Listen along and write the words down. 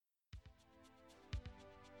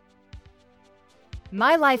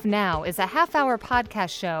My Life Now is a half-hour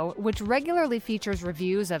podcast show which regularly features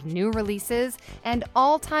reviews of new releases and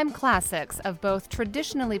all-time classics of both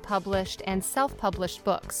traditionally published and self-published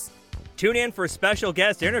books. Tune in for special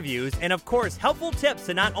guest interviews and, of course, helpful tips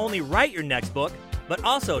to not only write your next book, but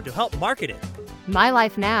also to help market it. My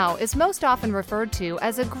Life Now is most often referred to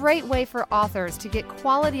as a great way for authors to get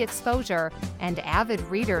quality exposure and avid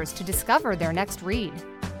readers to discover their next read.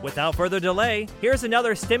 Without further delay, here's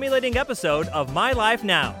another stimulating episode of My Life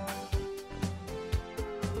Now.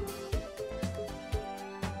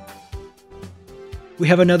 We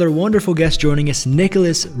have another wonderful guest joining us,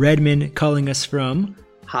 Nicholas Redman, calling us from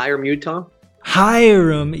Hiram, Utah.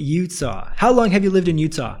 Hiram, Utah. How long have you lived in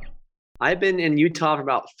Utah? I've been in Utah for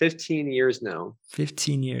about 15 years now.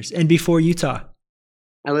 15 years. And before Utah?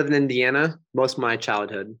 I lived in Indiana most of my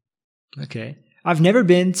childhood. Okay. I've never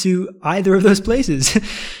been to either of those places.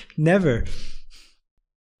 Never.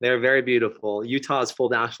 They're very beautiful. Utah is full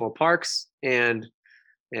of national parks, and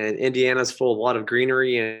Indiana's full of a lot of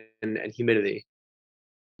greenery and humidity.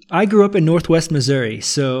 I grew up in Northwest Missouri,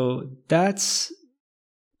 so that's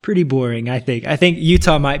pretty boring, I think. I think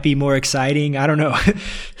Utah might be more exciting. I don't know.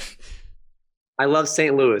 I love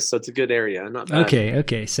St. Louis, so it's a good area. Not bad.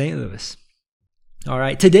 Okay. St. Louis. All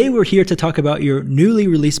right. Today we're here to talk about your newly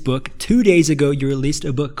released book. 2 days ago, you released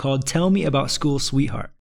a book called Tell Me About School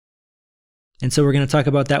Sweetheart. And so we're going to talk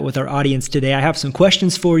about that with our audience today. I have some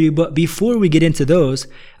questions for you, but before we get into those,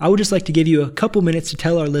 I would just like to give you a couple minutes to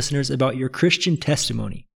tell our listeners about your Christian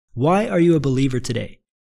testimony. Why are you a believer today?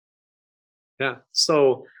 Yeah.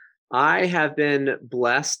 So I have been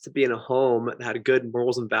blessed to be in a home that had good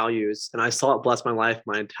morals and values, and I saw it bless my life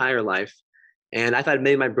my entire life. And I've had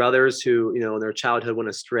many of my brothers who, in their childhood went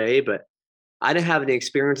astray, but I didn't have any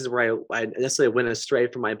experiences where I necessarily went astray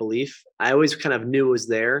from my belief. I always kind of knew it was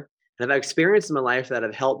there. And I've had experiences in my life that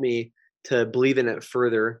have helped me to believe in it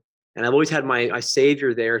further. And I've always had my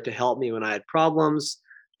Savior there to help me when I had problems,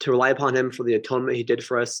 to rely upon him for the atonement he did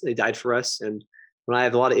for us. He died for us. And when I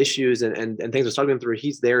have a lot of issues and things are struggling through,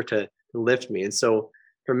 he's there to lift me. And so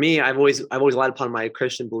for me, I've always relied upon my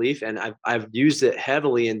Christian belief, and I've used it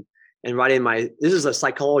heavily in writing this is a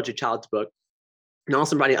psychology child's book, and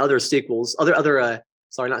also writing other sequels,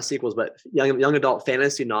 not sequels, but young adult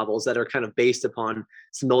fantasy novels that are kind of based upon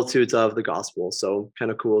similitudes of the gospel. So kind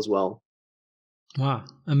of cool as well. Wow,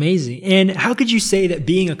 amazing. And how could you say that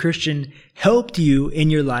being a Christian helped you in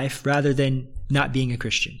your life rather than not being a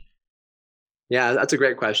Christian? Yeah, that's a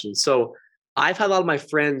great question. So I've had a lot of my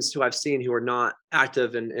friends who I've seen who are not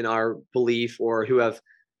active in our belief, or who have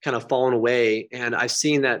kind of fallen away, and I've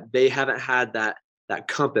seen that they haven't had that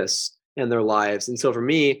compass in their lives. And so for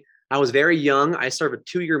me, I was very young. I served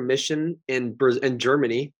a 2-year mission in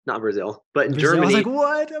Germany, not Brazil, but in Germany. I was like,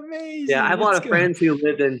 what? Amazing. Yeah, I have a lot of friends who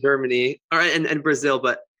lived in Germany and Brazil,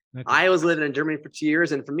 but okay. I was living in Germany for 2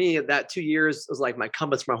 years. And for me, that 2 years was like my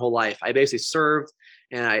compass for my whole life. I basically served,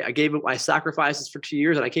 and I gave up my sacrifices for 2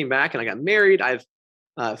 years, and I came back and I got married. I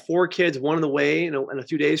have 4 kids, one on the way, in a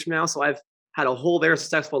few days from now. So I've had a whole very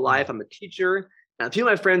successful life. I'm a teacher. And a few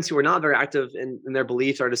of my friends who are not very active in their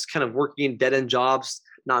beliefs are just kind of working dead-end jobs,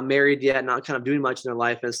 not married yet, not kind of doing much in their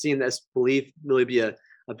life, and seeing this belief really be a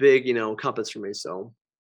big, compass for me. So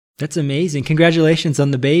that's amazing. Congratulations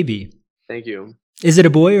on the baby. Thank you. Is it a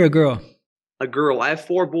boy or a girl? A girl. I have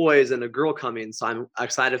 4 boys and a girl coming, so I'm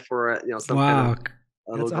excited for some wow. kind of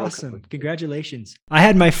that's awesome. Coming. Congratulations. I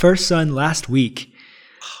had my first son last week.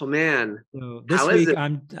 Oh man! So this week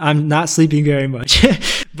I'm not sleeping very much,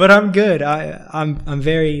 but I'm good. I'm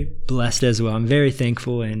very blessed as well. I'm very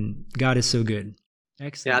thankful, and God is so good.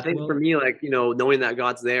 Excellent. Yeah, I think for me, knowing that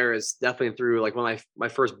God's there is definitely through when my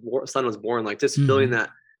first son was born. Just feeling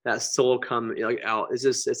that soul come out.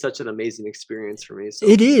 It's such an amazing experience for me. So.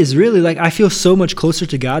 It is really I feel so much closer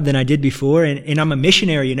to God than I did before. And I'm a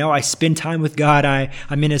missionary, I spend time with God.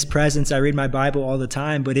 I'm in his presence. I read my Bible all the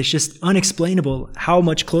time, but it's just unexplainable how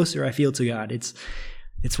much closer I feel to God. It's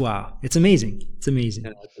wow. It's amazing. It's amazing.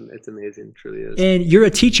 Yeah, it's amazing. It truly is. And you're a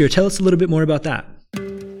teacher. Tell us a little bit more about that.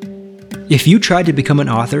 If you tried to become an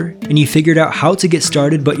author and you figured out how to get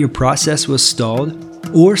started, but your process was stalled,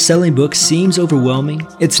 or selling books seems overwhelming,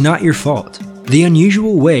 it's not your fault. The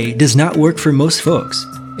unusual way does not work for most folks,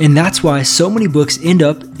 and that's why so many books end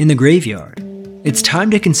up in the graveyard. It's time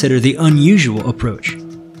to consider the unusual approach.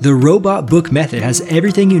 The Robot Book Method has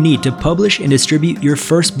everything you need to publish and distribute your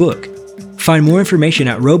first book. Find more information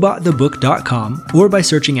at robotthebook.com or by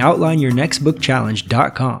searching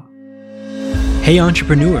OutlineYourNextBookChallenge.com. Hey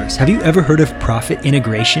entrepreneurs, have you ever heard of Profit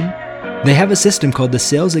Integration? They have a system called the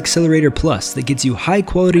Sales Accelerator Plus that gets you high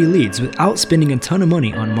quality leads without spending a ton of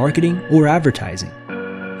money on marketing or advertising.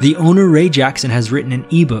 The owner, Ray Jackson, has written an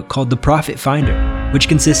ebook called The Profit Finder, which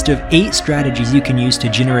consists of 8 strategies you can use to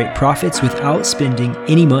generate profits without spending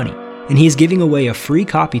any money. And he is giving away a free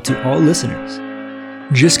copy to all listeners.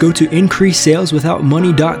 Just go to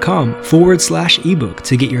increasesaleswithoutmoney.com/ebook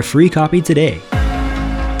to get your free copy today.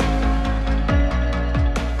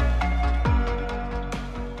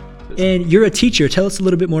 And you're a teacher. Tell us a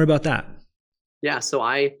little bit more about that. Yeah, so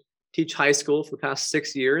I teach high school for the past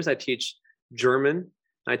 6 years. I teach German.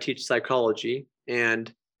 I teach psychology,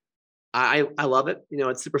 and I love it.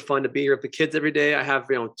 It's super fun to be here with the kids every day. I have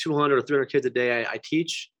 200 or 300 kids a day I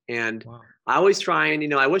teach, and wow. I always try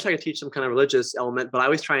and I wish I could teach some kind of religious element, but I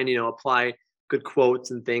always try and apply good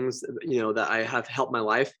quotes and things that I have helped my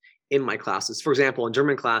life in my classes. For example, in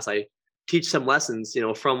German class, I teach some lessons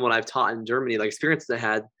from what I've taught in Germany, like experiences I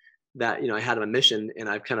had that I had on a mission, and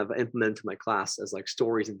I've kind of implemented to my class as like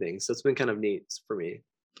stories and things. So it's been kind of neat for me.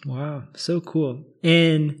 Wow, so cool.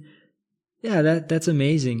 And yeah, that's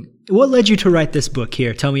amazing. What led you to write this book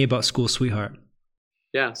here? Tell me about School Sweetheart.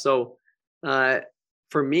 Yeah, so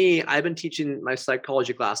for me, I've been teaching my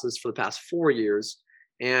psychology classes for the past 4 years,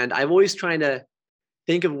 and I've always trying to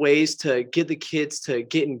think of ways to get the kids to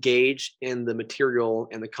get engaged in the material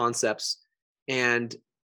and the concepts. And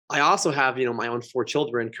I also have, my own 4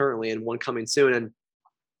 children currently and one coming soon. And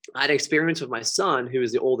I had an experience with my son, who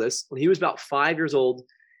is the oldest. When he was about 5 years old,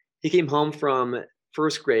 he came home from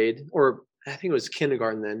first grade, or I think it was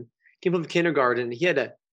kindergarten then. Came home from kindergarten, and he had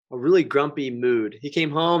a really grumpy mood. He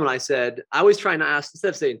came home, and I always try and ask, instead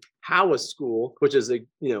of saying, how was school, which is,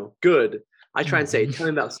 good, I try and say, tell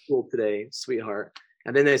me about school today, sweetheart.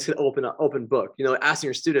 And then they said, open book, asking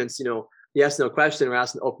your students, yes, no question, or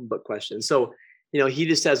ask an open book question. So, he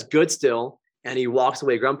just says good still, and he walks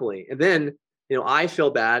away grumpily. And then, I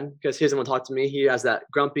feel bad because he doesn't want to talk to me. He has that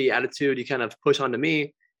grumpy attitude. He kind of push onto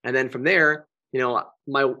me. And then from there, I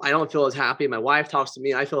don't feel as happy. My wife talks to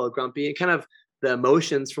me. I feel grumpy. And kind of the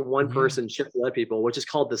emotions from one person shift to other people, which is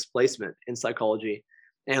called displacement in psychology.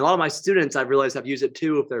 And a lot of my students, I've realized, have used it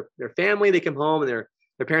too. If their family, they come home and their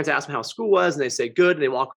parents ask them how school was, and they say good, and they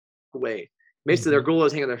walk away. Basically, their goal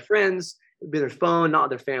is hanging with their friends, be their phone, not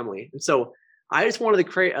their family. And so I just wanted to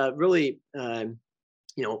create a really,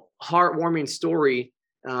 heartwarming story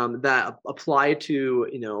that apply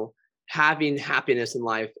to, having happiness in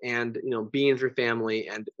life and, being with your family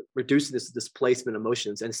and reducing this displacement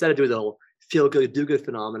emotions, instead of doing the whole feel good, do good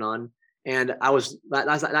phenomenon. And that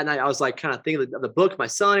night I was like kind of thinking of the book, my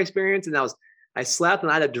son experience. And I slept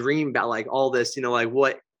and I had a dream about like all this, like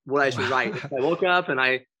what I should write. I woke up and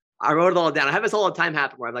I wrote it all down. I have this all the time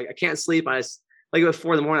happen where I'm like, I can't sleep. I just like at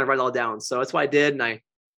 4 a.m, I write it all down. So that's what I did. And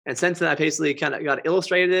since then I basically kind of got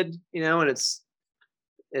illustrated, and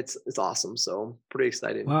it's awesome. So pretty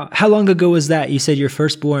excited. Wow. How long ago was that? You said your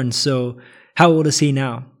firstborn. So how old is he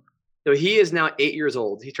now? So he is now 8 years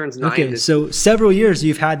old. He turns 9. Okay. So several years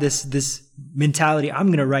you've had this mentality. I'm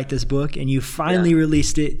going to write this book, and you finally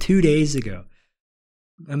released it 2 days ago.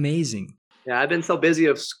 Amazing. Yeah. I've been so busy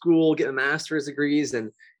of school, getting master's degrees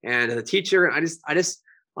and as a teacher. And I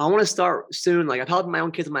want to start soon. Like I've helped my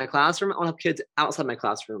own kids in my classroom. I want to help kids outside my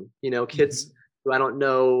classroom, kids who I don't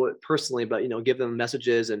know personally, but, give them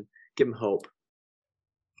messages and give them hope.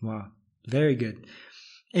 Wow. Very good.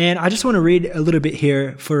 And I just want to read a little bit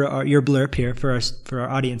here for your blurb here for our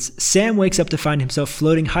audience. Sam wakes up to find himself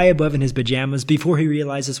floating high above in his pajamas. Before he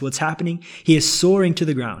realizes what's happening, he is soaring to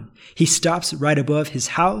the ground. He stops right above his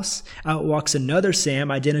house. Out walks another Sam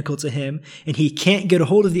identical to him, and he can't get a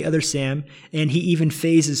hold of the other Sam, and he even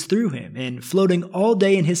phases through him. And floating all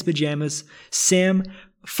day in his pajamas, Sam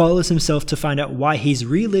follows himself to find out why he's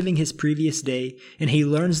reliving his previous day, and he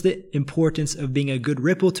learns the importance of being a good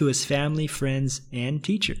ripple to his family, friends, and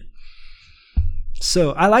teacher.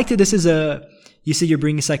 So I like that this is you said you're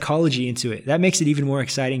bringing psychology into it. That makes it even more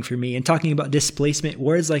exciting for me. And talking about displacement,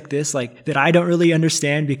 words like this, like that I don't really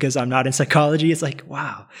understand because I'm not in psychology. It's like,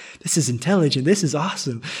 wow, this is intelligent. This is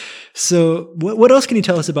awesome. So what else can you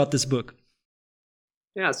tell us about this book?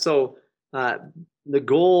 Yeah. So, the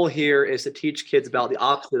goal here is to teach kids about the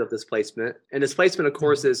opposite of displacement. And displacement, of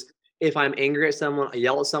course, is if I'm angry at someone, I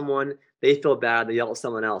yell at someone, they feel bad, they yell at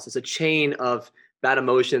someone else. It's a chain of bad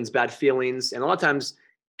emotions, bad feelings. And a lot of times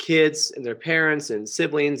kids and their parents and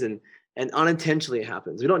siblings and unintentionally it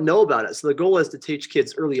happens. We don't know about it. So the goal is to teach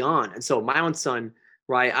kids early on. And so my own son,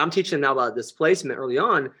 right, I'm teaching him now about displacement early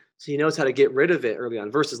on, so he knows how to get rid of it early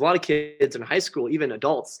on, versus a lot of kids in high school, even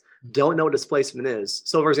adults, don't know what displacement is.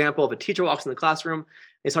 So for example, if a teacher walks in the classroom,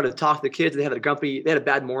 they start to talk to the kids, they had a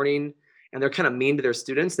bad morning, and they're kind of mean to their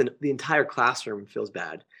students, then the entire classroom feels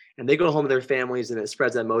bad. And they go home to their families, and it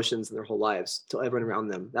spreads emotions in their whole lives to everyone around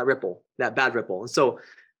them, that bad ripple. And so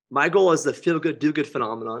my goal is the feel good, do good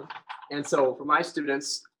phenomenon. And so for my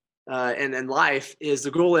students and life is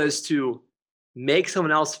the goal is to make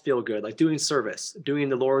someone else feel good, like doing service, doing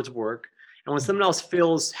the Lord's work. And when someone else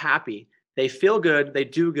feels happy, they feel good, they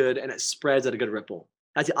do good, and it spreads at a good ripple.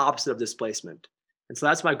 That's the opposite of displacement. And so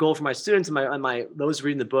that's my goal for my students and my those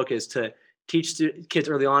reading the book is to teach kids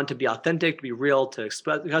early on to be authentic, to be real, to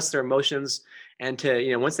express their emotions, and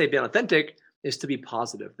to, once they've been authentic, is to be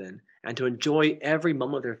positive then, and to enjoy every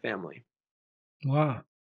moment with their family. Wow.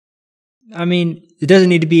 I mean, it doesn't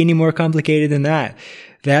need to be any more complicated than that.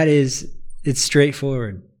 It's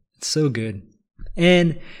straightforward. It's so good.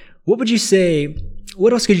 And what would you say,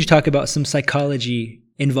 what else could you talk about some psychology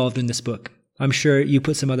involved in this book? I'm sure you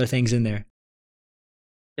put some other things in there.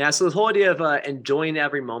 Yeah, so the whole idea of enjoying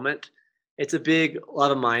every moment, it's a big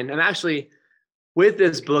love of mine. And actually, with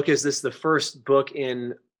this book, is this the first book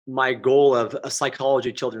in my goal of a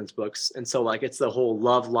psychology children's books. And so it's the whole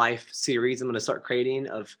Love Life series I'm going to start creating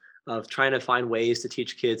of trying to find ways to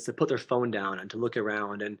teach kids to put their phone down and to look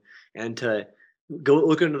around and to go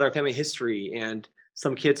look into their family history. And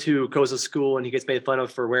some kids who goes to school and he gets made fun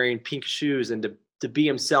of for wearing pink shoes and to be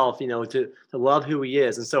himself, to love who he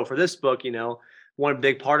is. And so for this book, one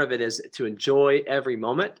big part of it is to enjoy every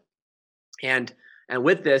moment. And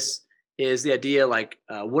with this is the idea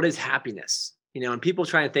what is happiness? And people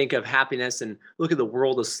try and think of happiness and look at the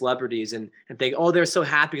world of celebrities and think, oh, they're so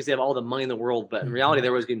happy because they have all the money in the world. But in reality,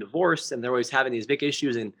 they're always getting divorced and they're always having these big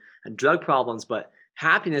issues and drug problems. But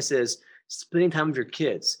happiness is spending time with your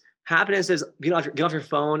kids. Happiness is get off your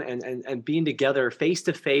phone and being together face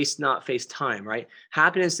to face, not FaceTime, right?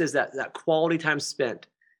 Happiness is that quality time spent.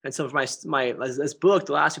 And so for this book,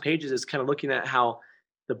 the last 2 pages is kind of looking at how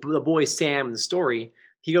the boy Sam in the story,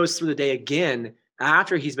 he goes through the day again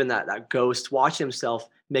after he's been that ghost, watching himself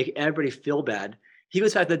make everybody feel bad. He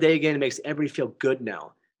goes back to the day again and makes everybody feel good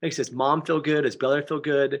now. Makes his mom feel good, his brother feel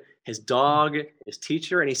good, his dog, his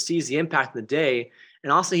teacher, and he sees the impact of the day.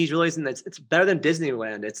 And also he's realizing that it's better than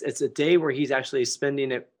Disneyland. It's a day where he's actually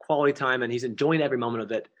spending a quality time and he's enjoying every moment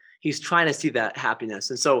of it. He's trying to see that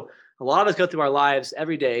happiness. And so a lot of us go through our lives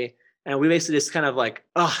every day and we basically just kind of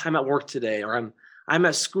I'm at work today, or I'm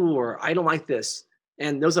at school, or I don't like this.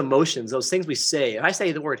 And those emotions, those things we say, if I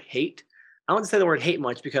say the word hate, I don't say the word hate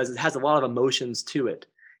much because it has a lot of emotions to it.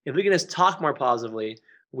 If we can just talk more positively,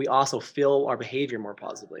 we also feel our behavior more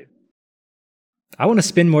positively. I want to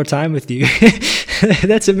spend more time with you.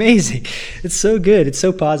 That's amazing. It's so good. It's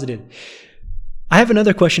so positive. I have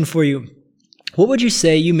another question for you. What would you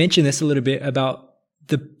say, you mentioned this a little bit about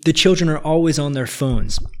the children are always on their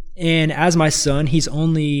phones. And as my son, he's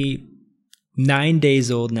only 9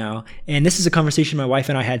 days old now. And this is a conversation my wife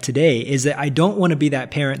and I had today, is that I don't want to be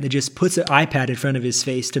that parent that just puts an iPad in front of his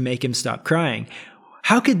face to make him stop crying.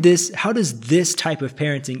 How does this type of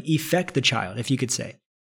parenting affect the child, if you could say?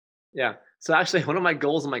 Yeah. So actually one of my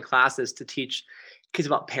goals in my class is to teach kids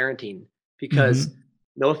about parenting because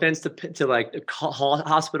no offense to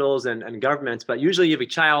hospitals and governments, but usually you have a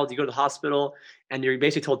child, you go to the hospital and you're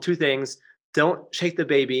basically told 2 things. Don't shake the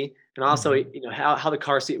baby. And also, how the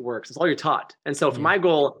car seat works. It's all you're taught. And so for my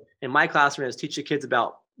goal in my classroom is teach the kids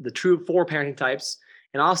about the true 4 parenting types.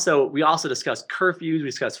 And also, we also discuss curfews, we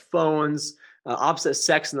discuss phones, opposite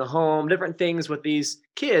sex in the home, different things with these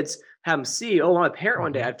kids, have them see, oh, I'm a parent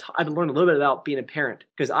one day. I've learned a little bit about being a parent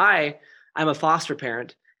because I'm a foster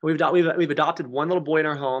parent. And we've adopted 1 little boy in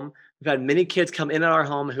our home. We've had many kids come in at our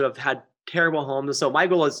home who have had terrible homes. And so my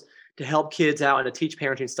goal is to help kids out and to teach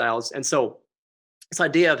parenting styles. And so this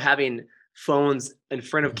idea of having phones in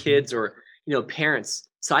front of kids or, parents.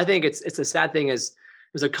 So I think it's a sad thing is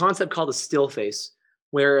there's a concept called the still face,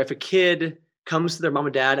 where if a kid comes to their mom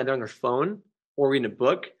and dad and they're on their phone or reading a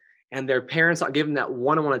book and their parents aren't giving that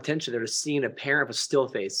one-on-one attention, they're just seeing a parent with a still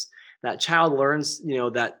face. That child learns,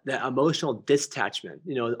 that emotional detachment,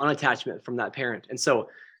 unattachment from that parent. And so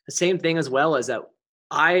the same thing as well is that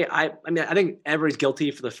I think everybody's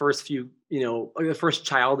guilty for the first few, the first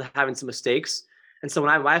child having some mistakes. And so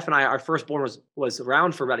when my wife and I, our firstborn was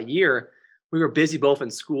around for about a year, we were busy both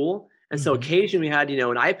in school. And so occasionally we had, an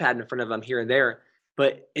iPad in front of him here and there,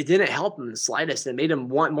 but it didn't help him the slightest. It made him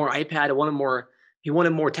want more iPad. He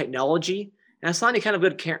wanted more technology. And that's not any kind of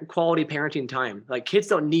good quality parenting time. Kids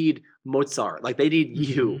don't need Mozart. They need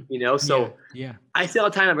you, So yeah. I see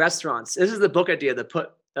all the time at restaurants. This is the book idea that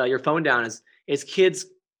put your phone down is kids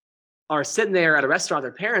are sitting there at a restaurant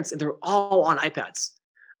with their parents and they're all on iPads.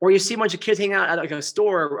 Or you see a bunch of kids hanging out at a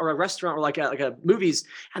store or a restaurant or a movies,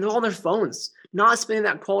 and they're all on their phones, not spending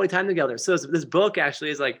that quality time together. So this book actually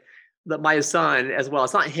is my son as well.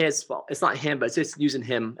 It's not his fault. It's not him, but it's just using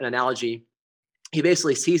him, an analogy. He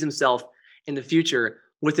basically sees himself in the future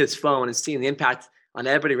with his phone and seeing the impact on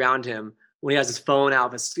everybody around him when he has his phone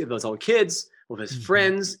out with his own kids, with his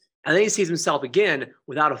friends. And then he sees himself again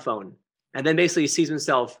without a phone. And then basically he sees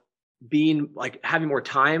himself being like having more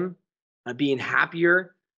time, being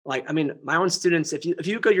happier. Like, I mean, my own students, if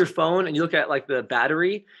you go to your phone and you look at like the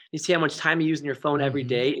battery, you see how much time you use on your phone every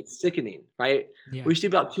day, it's sickening, right? Yeah. We used to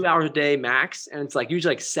do about 2 hours a day max. And it's like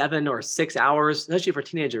usually like 7 or 6 hours, especially for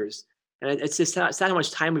teenagers. And it's just sad how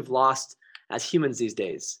much time we've lost as humans these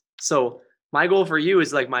days. So my goal for you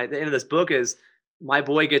is like the end of this book is my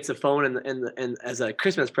boy gets a phone and as a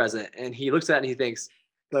Christmas present, and he looks at it and he thinks,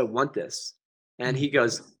 I want this. And he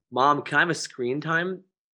goes, Mom, can I have a screen time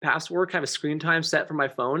password? Can I have a screen time set for my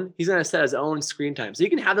phone? He's going to set his own screen time. So you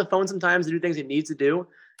can have the phone sometimes to do things he needs to do.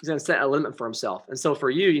 He's going to set a limit for himself. And so for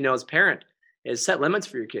you, as a parent, is set limits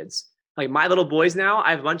for your kids. Like my little boys now,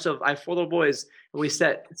 I have 4 little boys, and we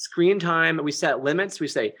set screen time, and we set limits. We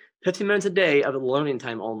say 15 minutes a day of learning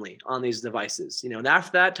time only on these devices. And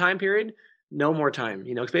after that time period, no more time.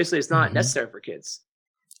 Basically it's not necessary for kids.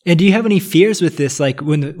 And do you have any fears with this? Like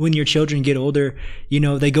when your children get older,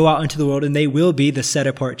 they go out into the world and they will be the set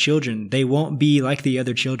apart children. They won't be like the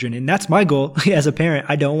other children. And that's my goal as a parent.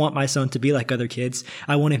 I don't want my son to be like other kids.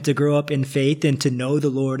 I want him to grow up in faith and to know the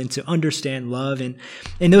Lord and to understand love and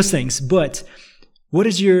those things. But what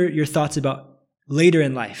is your thoughts about later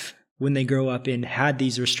in life when they grow up and had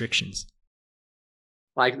these restrictions?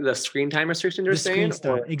 Like the screen time restrictions you're saying?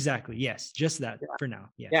 Exactly. Yes. Just that for now.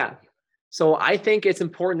 Yes. Yeah. So I think it's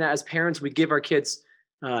important that as parents, we give our kids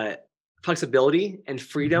flexibility and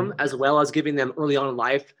freedom, as well as giving them early on in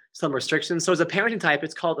life some restrictions. So as a parenting type,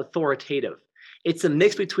 it's called authoritative. It's a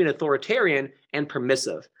mix between authoritarian and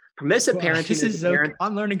permissive. Permissive parenting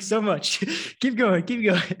I'm learning so much. Keep going.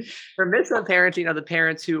 Permissive parenting are the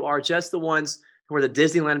parents who are just the ones who are the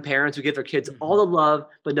Disneyland parents who give their kids all the love,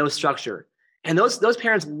 but no structure. And those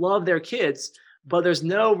parents love their kids, but there's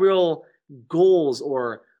no real goals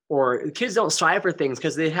or kids don't strive for things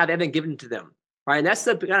because they have everything given to them, right? And that's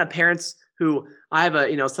the kind of parents who I have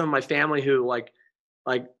some of my family who like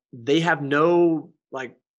they have no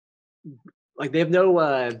they have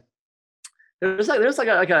no there's like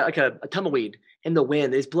a tumbleweed in the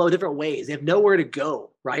wind. They just blow different ways. They have nowhere to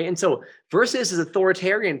go, right? And so versus as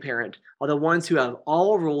authoritarian parent are the ones who have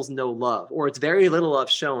all rules, no love, or it's very little love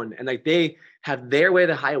shown, and like they have their way,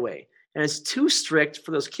 the highway, and it's too strict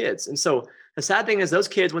for those kids. And so the sad thing is those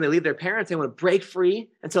kids, when they leave their parents, they want to break free.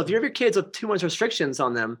 And so if you have your kids with too much restrictions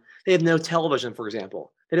on them, they have no television, for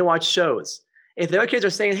example. They don't watch shows. If their kids are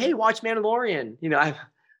saying, hey, watch Mandalorian, I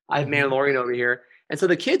have Mandalorian over here. And so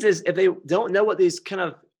the kids if they don't know what these kind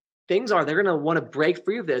of things are, they're going to want to break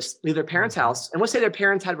free of this, leave their parents' house. And let's say their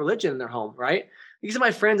parents had religion in their home, right? These are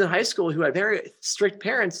my friends in high school who had very strict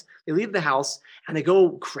parents. They leave the house and they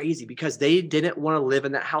go crazy because they didn't want to live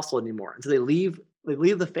in that household anymore. And so they leave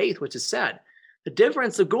the faith, which is sad.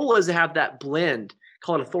 The goal is to have that blend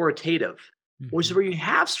called authoritative, which is where you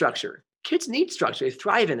have structure. Kids need structure. They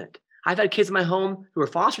thrive in it. I've had kids in my home who were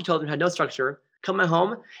foster children who had no structure come to my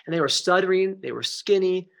home and they were stuttering. They were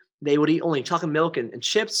skinny. They would eat only chocolate milk and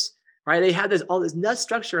chips, right? They had all this nut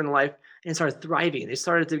structure in life and started thriving. They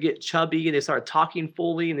started to get chubby and they started talking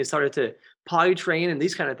fully and they started to potty train and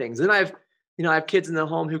these kind of things. And I have kids in the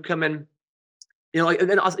home who come in, and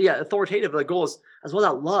then also, authoritative. The goal is as well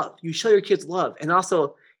as love. You show your kids love. And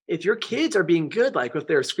also if your kids are being good, like with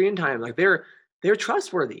their screen time, like they're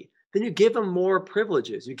trustworthy, then you give them more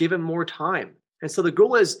privileges. You give them more time. And so the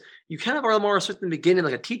goal is you kind of are more strict in the beginning,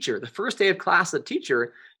 like a teacher. The first day of class, as a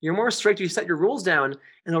teacher, you're more strict. You set your rules down.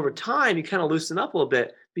 And over time, you kind of loosen up a little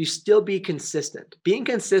bit, but you still be consistent. Being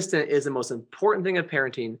consistent is the most important thing of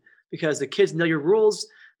parenting because the kids know your rules.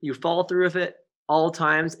 You follow through with it all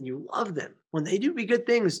times and you love them. When they do good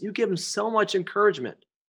things, you give them so much encouragement.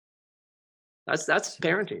 That's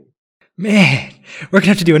parenting. Man, we're going to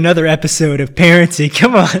have to do another episode of parenting.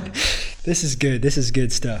 Come on. This is good. This is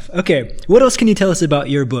good stuff. Okay. What else can you tell us about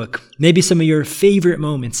your book? Maybe some of your favorite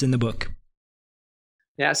moments in the book.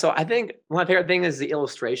 Yeah. So I think my favorite thing is the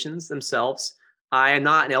illustrations themselves. I am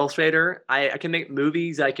not an illustrator. I can make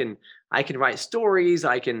movies. I can write stories.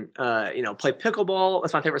 I can, play pickleball.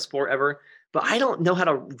 That's my favorite sport ever. But I don't know how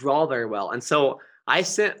to draw very well. And so I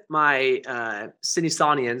sent my Sydney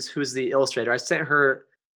Sonians, who's the illustrator, I sent her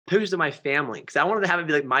pictures of my family because I wanted to have it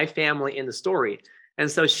be like my family in the story. And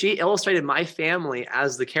so she illustrated my family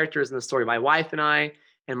as the characters in the story, my wife and I,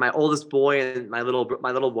 and my oldest boy and my little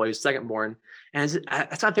boy who's second born. And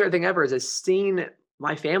that's my favorite thing ever is seeing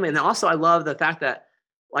my family. And also I love the fact that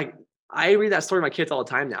like I read that story to my kids all the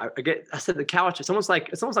time now. I sit at the couch. It's almost like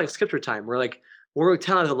scripture time where like we're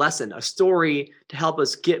telling a lesson, a story to help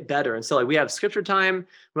us get better. And so like we have scripture time.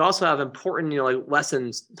 We also have important, like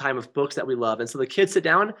lessons time of books that we love. And so the kids sit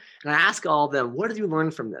down and I ask all of them, what did you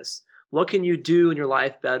learn from this? What can you do in your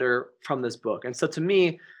life better from this book? And so to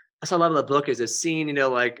me, that's what I love of the book is this scene,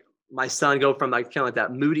 like my son go from like kind of like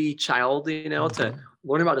that moody child, to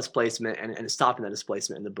learn about displacement and stopping that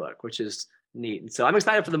displacement in the book, which is neat. And so I'm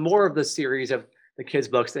excited for the more of the series of the kids'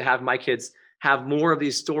 books to have my kids have more of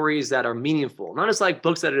these stories that are meaningful, not just like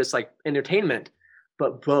books that are just like entertainment,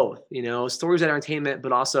 but both, stories that are entertainment,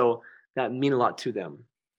 but also that mean a lot to them.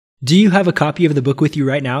 Do you have a copy of the book with you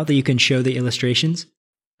right now that you can show the illustrations?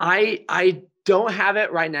 I don't have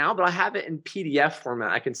it right now, but I have it in PDF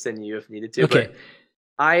format. I can send you if needed to. Okay. But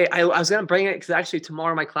I was going to bring it because actually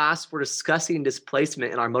tomorrow in my class, we're discussing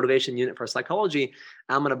displacement in our motivation unit for psychology.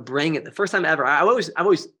 I'm going to bring it the first time ever. I've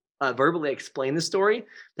always verbally explained the story.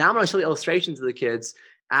 Now I'm going to show the illustrations to the kids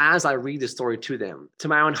as I read the story to them, to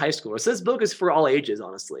my own high schoolers. So this book is for all ages,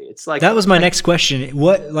 honestly. It's like that was my next question.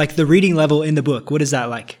 What, like the reading level in the book, what is that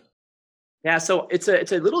like? Yeah, so it's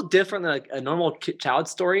a little different than like a normal child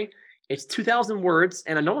story. It's 2,000 words,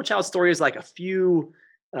 and a normal child story is like a few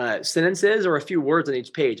sentences or a few words on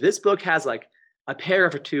each page. This book has like a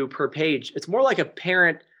paragraph or two per page. It's more like a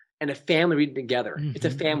parent and a family reading together. Mm-hmm. It's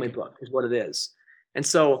a family book is what it is. And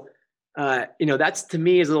so, that's to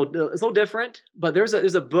me is it's a little different, but there's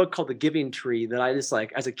a book called The Giving Tree that I just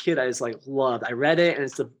like, as a kid, I just like loved. I read it and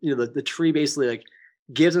it's the tree basically like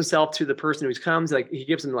gives himself to the person who comes, like he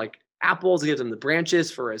gives him like apples, he gives him the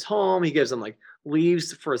branches for his home. He gives them like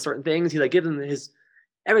leaves for certain things. He like gives him his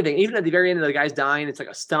everything. Even at the very end of the guy's dying, it's like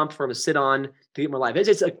a stump for him to sit on to get more life. It's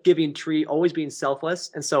just a giving tree, always being selfless.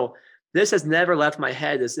 And so this has never left my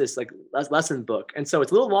head, this like lesson book. And so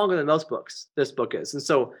it's a little longer than most books, this book is. And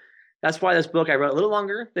so that's why this book I wrote a little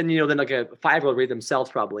longer than like a 5-year-old read themselves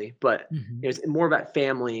probably, but it's more about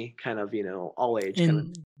family kind of, all age. And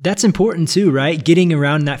kind of. That's important too, right? Getting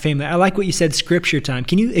around that family. I like what you said, scripture time.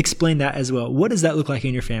 Can you explain that as well? What does that look like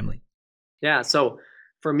in your family? Yeah. So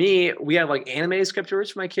for me, we have like animated scriptures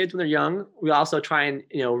for my kids when they're young. We also try and,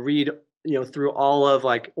 read through all of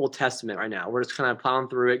like Old Testament right now. We're just kind of plowing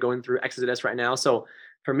through it, going through Exodus right now. So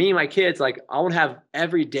for me, my kids, like I want to have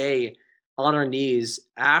every day on our knees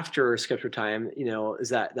after scripture time, is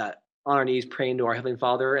that on our knees praying to our Heavenly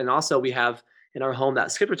Father. And also we have in our home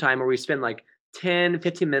that scripture time where we spend like 10,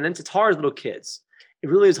 15 minutes. It's hard as little kids. It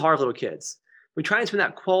really is hard as little kids. We try and spend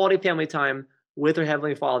that quality family time with our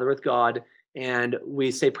Heavenly Father, with God, and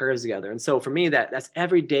we say prayers together. And so for me, that's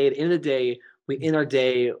every day. At the end of the day, we end our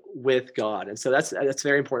day with God. And so that's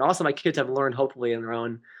very important. Also, my kids have learned, hopefully in their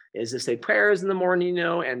own, is to say prayers in the morning,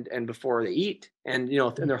 and before they eat and,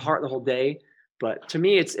 in their heart the whole day. But to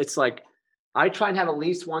me, it's like, I try and have at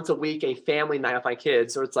least once a week, a family night with my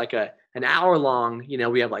kids. So it's like an hour long,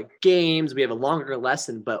 we have like games, we have a longer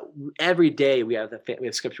lesson, but every day we have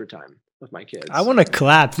scripture time with my kids. I want to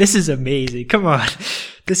clap. This is amazing. Come on.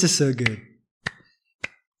 This is so good.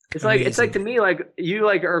 It's like, it's like to me, like you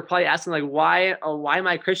like are probably asking like, why am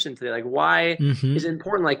I a Christian today? Like, why is it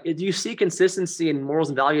important? Like, do you see consistency in morals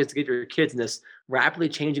and values to give your kids in this rapidly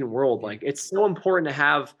changing world? Like, it's so important to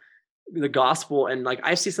have the gospel. And like,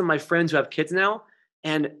 I see some of my friends who have kids now,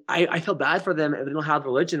 and I feel bad for them if they don't have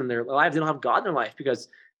religion in their lives. They don't have God in their life because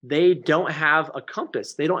they don't have a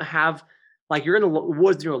compass. They don't have, like, you're in the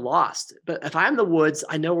woods, you're lost. But if I'm in the woods,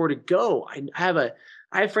 I know where to go.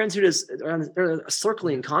 I have friends who just are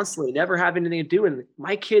circling constantly, never have anything to do. And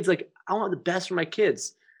my kids, like, I want the best for my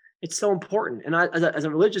kids. It's so important. And as a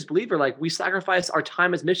religious believer, like, we sacrifice our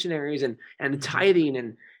time as missionaries and tithing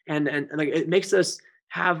and like, it makes us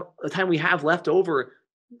have the time we have left over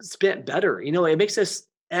spent better. It makes us,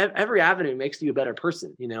 every avenue makes you a better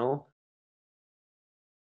person,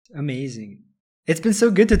 Amazing. It's been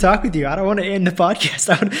so good to talk with you. I don't want to end the podcast.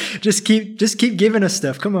 I would just keep giving us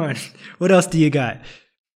stuff. Come on. What else do you got?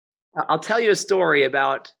 I'll tell you a story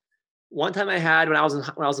about one time I had when I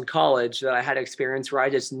was in college that I had an experience where I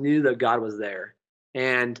just knew that God was there.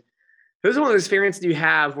 And it was one of those experiences you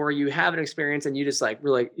have where you have an experience and you just like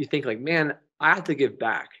really, you think like, man, I have to give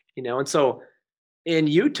back, And so in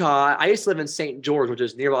Utah, I used to live in St. George, which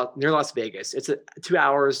is near Las Vegas. It's 2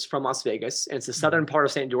 hours from Las Vegas, and it's the southern part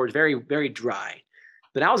of St. George, very, very dry.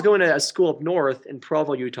 But I was going to a school up north in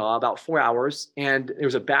Provo, Utah, about 4 hours, and there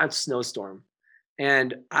was a bad snowstorm.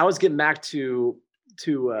 And I was getting back to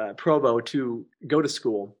Provo to go to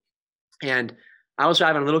school, and I was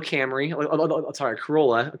driving a little Camry, a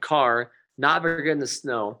Corolla, a car, not very good in the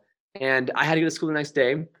snow, and I had to go to school the next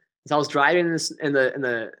day. So I was driving on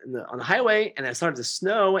the highway, and it started to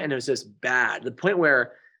snow, and it was just bad. To the point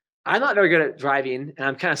where I'm not very good at driving, and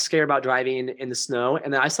I'm kind of scared about driving in the snow.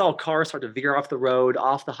 And then I saw cars start to veer off the road,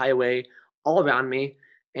 off the highway, all around me.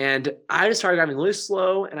 And I just started driving really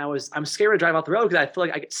slow. And I'm scared to drive off the road because I feel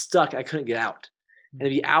like I get stuck. I couldn't get out. And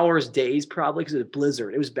it'd be hours, days probably because of the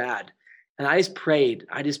blizzard. It was bad. And I just prayed.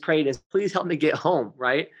 Please help me get home,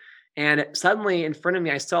 right? And suddenly in front of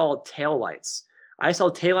me, I saw taillights. I saw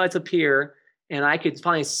taillights appear, and I could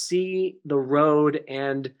finally see the road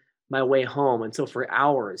and my way home. And so for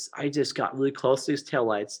hours, I just got really close to these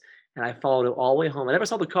taillights, and I followed it all the way home. I never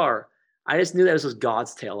saw the car. I just knew that this was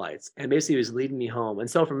God's taillights, and basically he was leading me home. And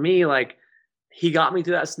so for me, like, he got me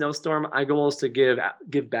through that snowstorm. My goal is to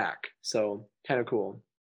give back. So kind of cool.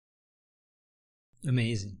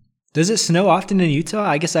 Amazing. Does it snow often in Utah?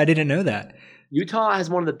 I guess I didn't know that. Utah has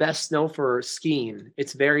one of the best snow for skiing.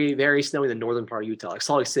 It's very, very snowy in the northern part of Utah. Like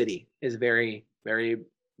Salt Lake City is very, very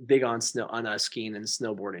big on skiing and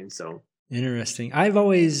snowboarding. So interesting. I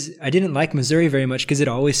didn't like Missouri very much because it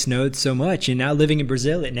always snowed so much. And now living in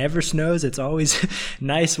Brazil, it never snows. It's always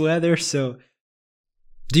nice weather. So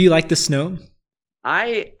do you like the snow?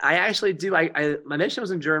 I actually do. My mission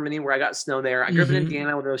was in Germany where I got snow there. I grew up in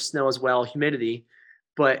Indiana where there was snow as well, humidity.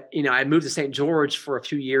 But, I moved to St. George for a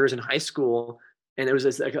few years in high school, and it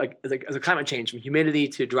was like a climate change from humidity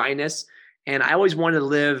to dryness. And I always wanted to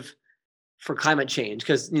live for climate change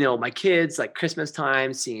because, my kids, like Christmas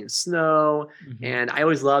time, seeing snow, and I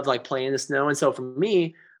always loved like playing in the snow. And so for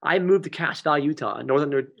me, I moved to Cache Valley, Utah,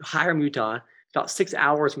 northern Hiram, Utah, about 6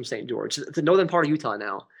 hours from St. George. It's the northern part of Utah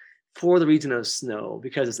now for the reason of snow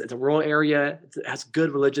because it's a rural area. It has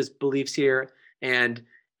good religious beliefs here. And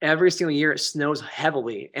every single year it snows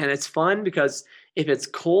heavily, and it's fun because if it's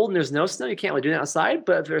cold and there's no snow, you can't really do it outside.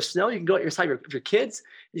 But if there's snow, you can go outside with your kids.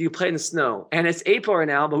 You can play in the snow. And it's April right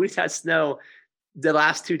now, but we've had snow the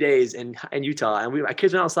last 2 days in Utah. And my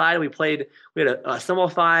kids went outside and we played. We had a snowball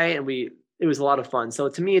fight, and it was a lot of fun. So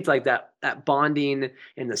to me, it's like that bonding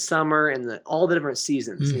in the summer and all the different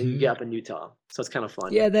seasons that you get up in Utah. So it's kind of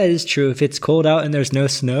fun. Yeah, that is true. If it's cold out and there's no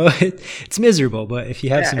snow, it's miserable. But if you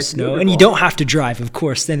have some snow miserable. And you don't have to drive, of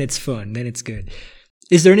course, then it's fun. Then it's good.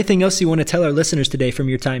 Is there anything else you want to tell our listeners today from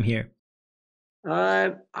your time here?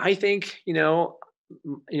 I think,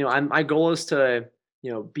 my goal is to,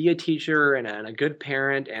 be a teacher and a good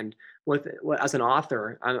parent. And as an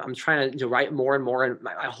author, I'm trying to write more and more. And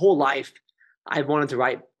my whole life, I've wanted to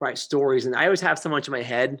write stories. And I always have so much in my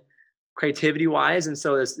head, creativity wise. And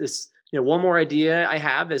so this one more idea I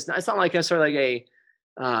have it's not like necessarily like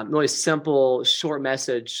a really simple short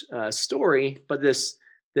message story, but this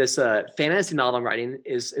fantasy novel I'm writing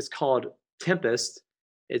is called Tempest.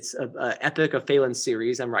 It's an epic of Phelan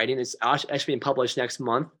series I'm writing. It's actually being published next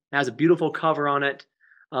month. It has a beautiful cover on it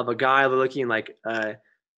of a guy looking like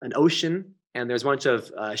an ocean, and there's a bunch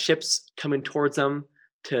of ships coming towards him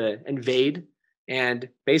to invade. And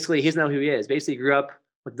basically, he doesn't know who he is. Basically, he grew up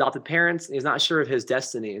with adopted parents, and he's not sure of his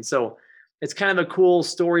destiny. And so it's kind of a cool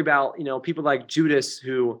story about, people like Judas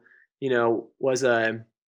who, was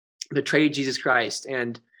betrayed Jesus Christ,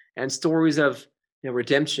 and stories of,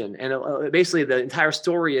 redemption. And basically the entire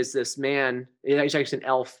story is this man, he's actually an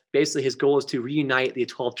elf. Basically his goal is to reunite the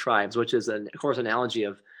 12 tribes, which is of course, analogy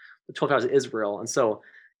of the 12 tribes of Israel. And so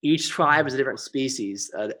each tribe is a different species,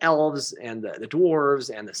 the elves and the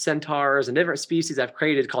dwarves and the centaurs and different species I've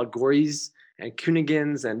created called gories and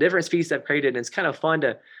Kunigans and different species I've created. And it's kind of fun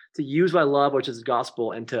to use what I love, which is the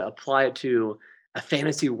gospel, and to apply it to a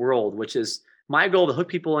fantasy world, which is my goal, to hook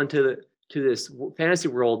people into this fantasy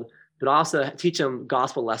world, but also teach them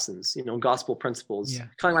gospel lessons, gospel principles. Yeah.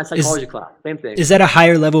 Kind of like my psychology class, same thing. Is that a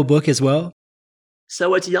higher level book as well?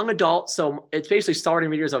 So it's young adult. So it's basically starting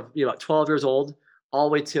readers of about 12 years old all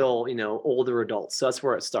the way till, older adults. So that's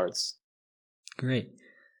where it starts. Great.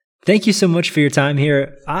 Thank you so much for your time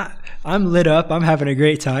here. I'm lit up. I'm having a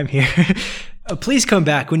great time here. Please come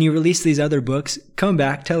back when you release these other books. Come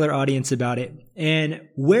back, tell our audience about it. And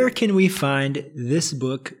where can we find this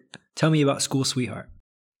book? Tell me about School Sweetheart.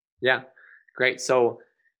 Yeah, great. So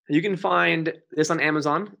you can find this on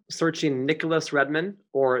Amazon, searching Nicholas Redman,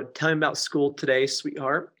 or Tell Me About School Today,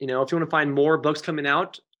 Sweetheart. If you want to find more books coming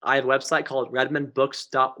out, I have a website called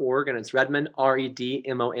redmanbooks.org, and it's Redman,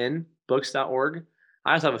 REDMON, books.org.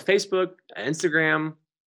 I also have a Facebook, Instagram,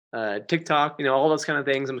 TikTok, all those kind of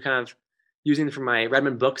things I'm kind of using for my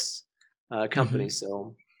Redman Books company.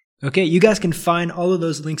 So, okay, you guys can find all of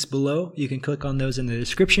those links below. You can click on those in the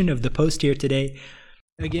description of the post here today.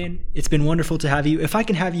 Again, it's been wonderful to have you. If I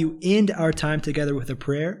can have you end our time together with a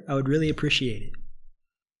prayer, I would really appreciate it.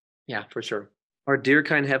 Yeah, for sure. Our dear,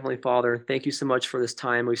 kind Heavenly Father, thank you so much for this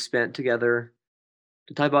time we've spent together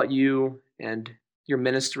to talk about you and your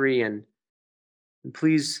ministry. And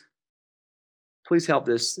please please help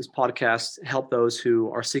this podcast help those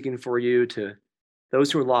who are seeking for you, to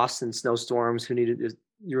those who are lost in snowstorms, who need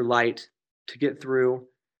your light to get through.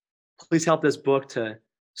 Please help this book to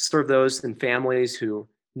serve those and families who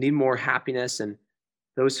need more happiness and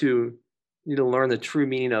those who need to learn the true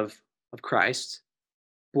meaning of Christ.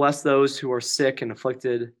 Bless those who are sick and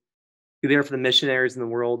afflicted. Be there for the missionaries in the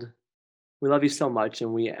world. We love you so much,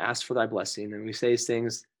 and we ask for thy blessing. And we say these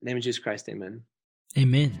things in the name of Jesus Christ. Amen.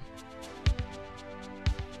 Amen.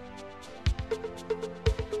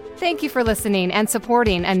 Thank you for listening and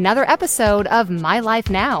supporting another episode of My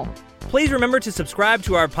Life Now. Please remember to subscribe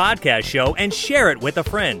to our podcast show and share it with a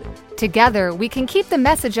friend. Together, we can keep the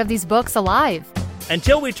message of these books alive.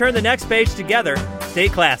 Until we turn the next page together, stay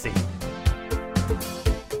classy.